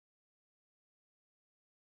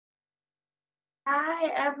Hi,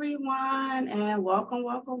 everyone, and welcome.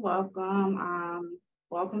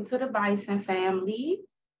 Welcome to the Bison family.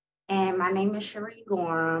 And my name is Cherie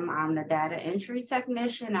Gorham. I'm the data entry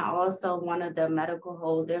technician and also one of the medical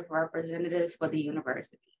holder representatives for the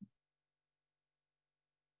university.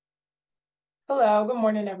 Hello, good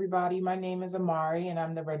morning, everybody. My name is Amari, and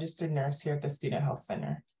I'm the registered nurse here at the Student Health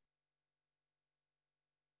Center.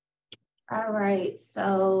 All right,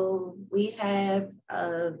 so we have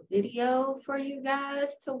a video for you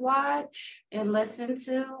guys to watch and listen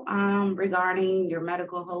to regarding your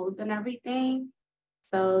medical holds and everything.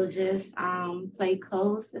 So just pay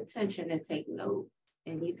close attention and take note,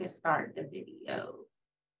 and you can start the video.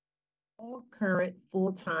 All current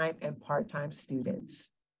full-time and part-time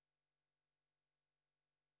students.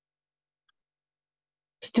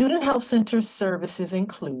 Student Health Center services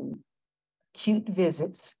include acute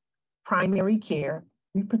visits, primary care,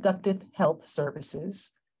 reproductive health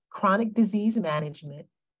services, chronic disease management,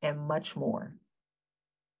 and much more.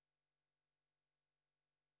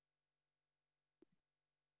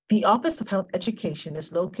 The Office of Health Education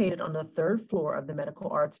is located on the third floor of the Medical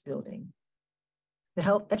Arts Building. The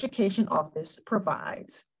Health Education Office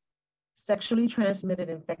provides sexually transmitted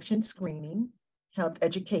infection screening, health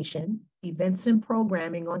education, events and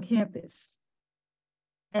programming on campus.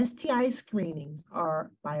 STI screenings are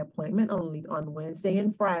by appointment only on Wednesday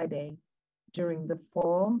and Friday during the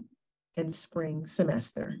fall and spring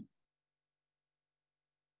semester.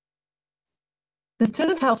 The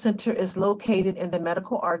Student Health Center is located in the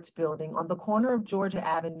Medical Arts Building on the corner of Georgia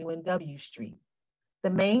Avenue and W Street. The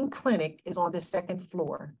main clinic is on the second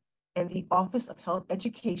floor, and the Office of Health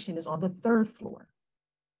Education is on the third floor.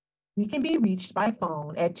 We can be reached by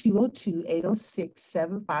phone at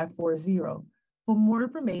 202-806-7540. For more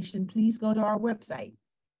information, please go to our website,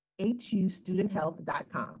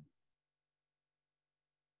 hustudenthealth.com.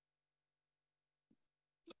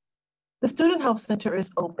 The Student Health Center is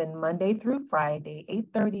open Monday through Friday,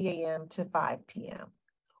 8:30 a.m. to 5 p.m.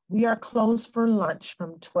 We are closed for lunch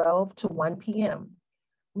from 12 to 1 p.m.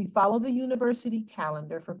 We follow the university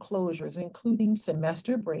calendar for closures, including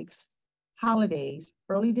semester breaks, holidays,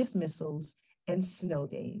 early dismissals, and snow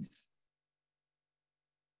days.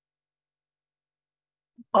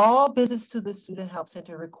 All visits to the Student Health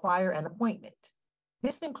Center require an appointment.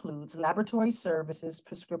 This includes laboratory services,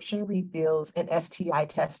 prescription refills, and STI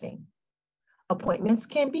testing. Appointments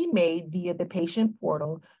can be made via the patient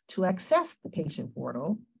portal. To access the patient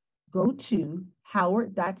portal, go to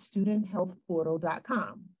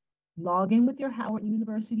howard.studenthealthportal.com. Log in with your Howard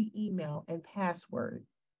University email and password.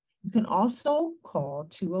 You can also call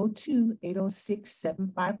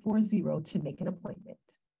 202-806-7540 to make an appointment.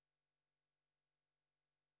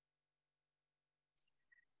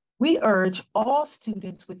 We urge all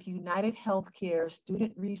students with United Healthcare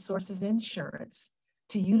Student Resources Insurance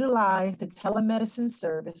to utilize the telemedicine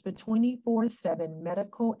service for 24/7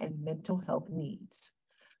 medical and mental health needs.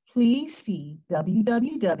 Please see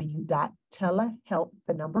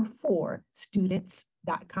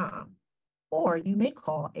www.telehealth4students.com, or you may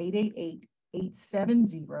call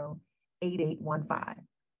 888-870-8815.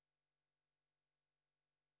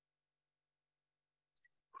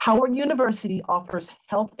 Howard University offers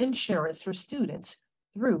health insurance for students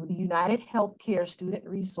through the United Healthcare Student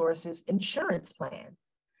Resources Insurance Plan.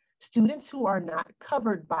 Students who are not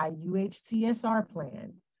covered by UHCSR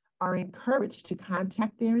plan are encouraged to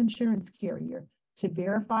contact their insurance carrier to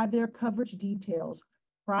verify their coverage details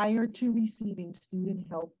prior to receiving student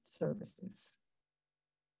health services.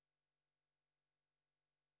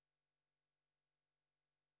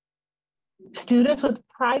 Students with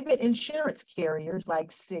private insurance carriers like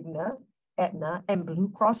Cigna, Aetna, and Blue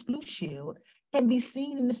Cross Blue Shield can be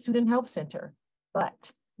seen in the Student Health Center,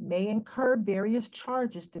 but may incur various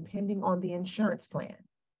charges depending on the insurance plan.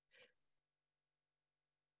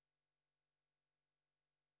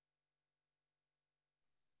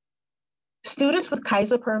 Students with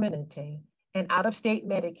Kaiser Permanente and out-of-state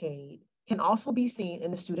Medicaid can also be seen in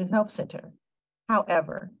the Student Health Center.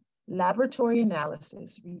 However, laboratory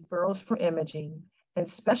analysis, referrals for imaging, and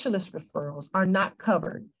specialist referrals are not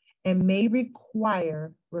covered and may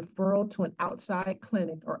require referral to an outside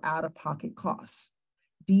clinic or out-of-pocket costs.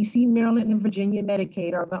 DC, Maryland, and Virginia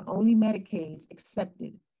Medicaid are the only Medicaids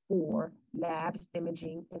accepted for labs,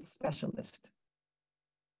 imaging, and specialists.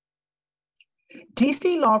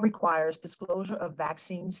 DC law requires disclosure of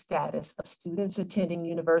vaccine status of students attending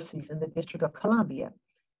universities in the District of Columbia.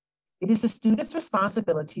 It is the student's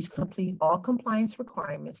responsibility to complete all compliance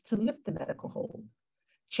requirements to lift the medical hold.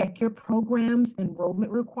 Check your program's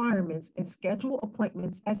enrollment requirements and schedule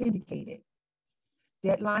appointments as indicated.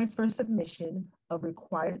 Deadlines for submission of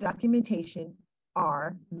required documentation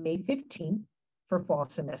are May 15th for fall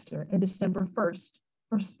semester and December 1st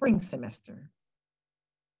for spring semester.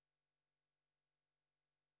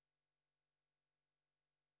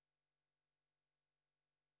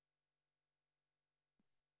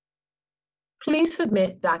 Please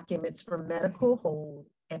submit documents for medical hold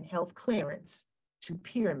and health clearance to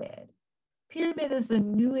Pyramid. Pyramid is the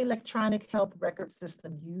new electronic health record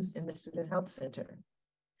system used in the Student Health Center.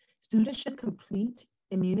 Students should complete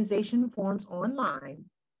immunization forms online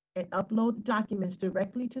and upload the documents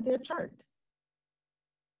directly to their chart.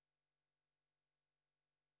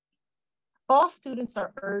 All students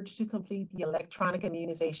are urged to complete the electronic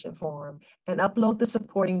immunization form and upload the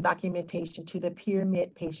supporting documentation to the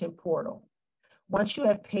Pyramid patient portal. Once you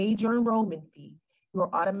have paid your enrollment fee, you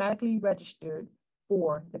are automatically registered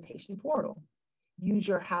for the patient portal. Use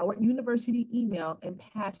your Howard University email and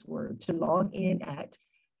password to log in at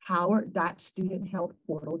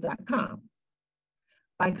howard.studenthealthportal.com.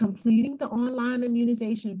 By completing the online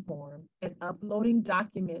immunization form and uploading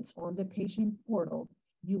documents on the patient portal,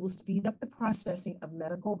 you will speed up the processing of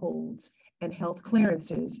medical holds and health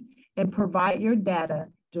clearances and provide your data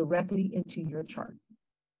directly into your chart.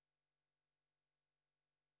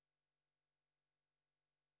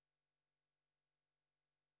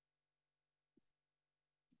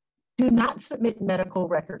 Do not submit medical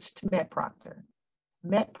records to MedProctor.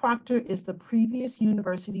 MedProctor is the previous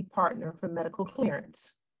university partner for medical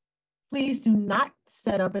clearance. Please do not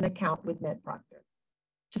set up an account with MedProctor.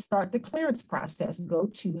 To start the clearance process, go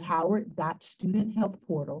to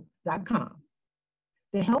howard.studenthealthportal.com.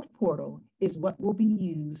 The health portal is what will be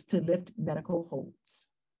used to lift medical holds.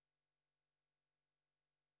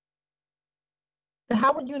 The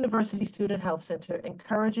Howard University Student Health Center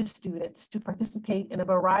encourages students to participate in a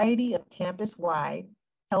variety of campus-wide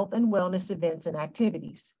health and wellness events and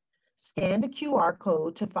activities. Scan the QR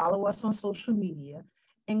code to follow us on social media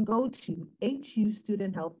and go to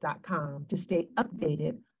hustudenthealth.com to stay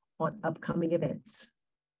updated on upcoming events.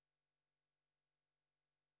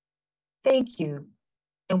 Thank you,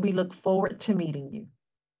 and we look forward to meeting you.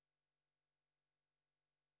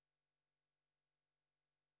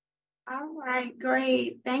 All right,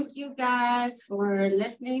 great. Thank you guys for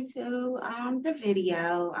listening to the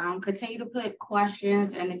video. Continue to put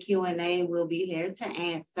questions in the Q&A. We'll be here to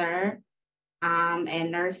answer.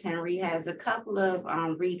 And Nurse Henry has a couple of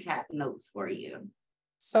recap notes for you.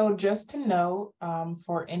 So just to note,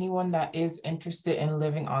 for anyone that is interested in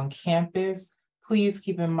living on campus, please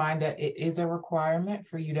keep in mind that it is a requirement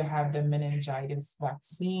for you to have the meningitis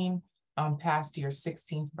vaccine past your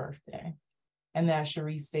 16th birthday. And as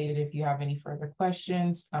Cherie stated, if you have any further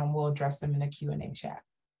questions, we'll address them in the Q&A chat.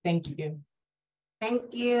 Thank you.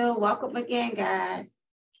 Thank you. Welcome again, guys.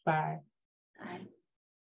 Bye. Bye.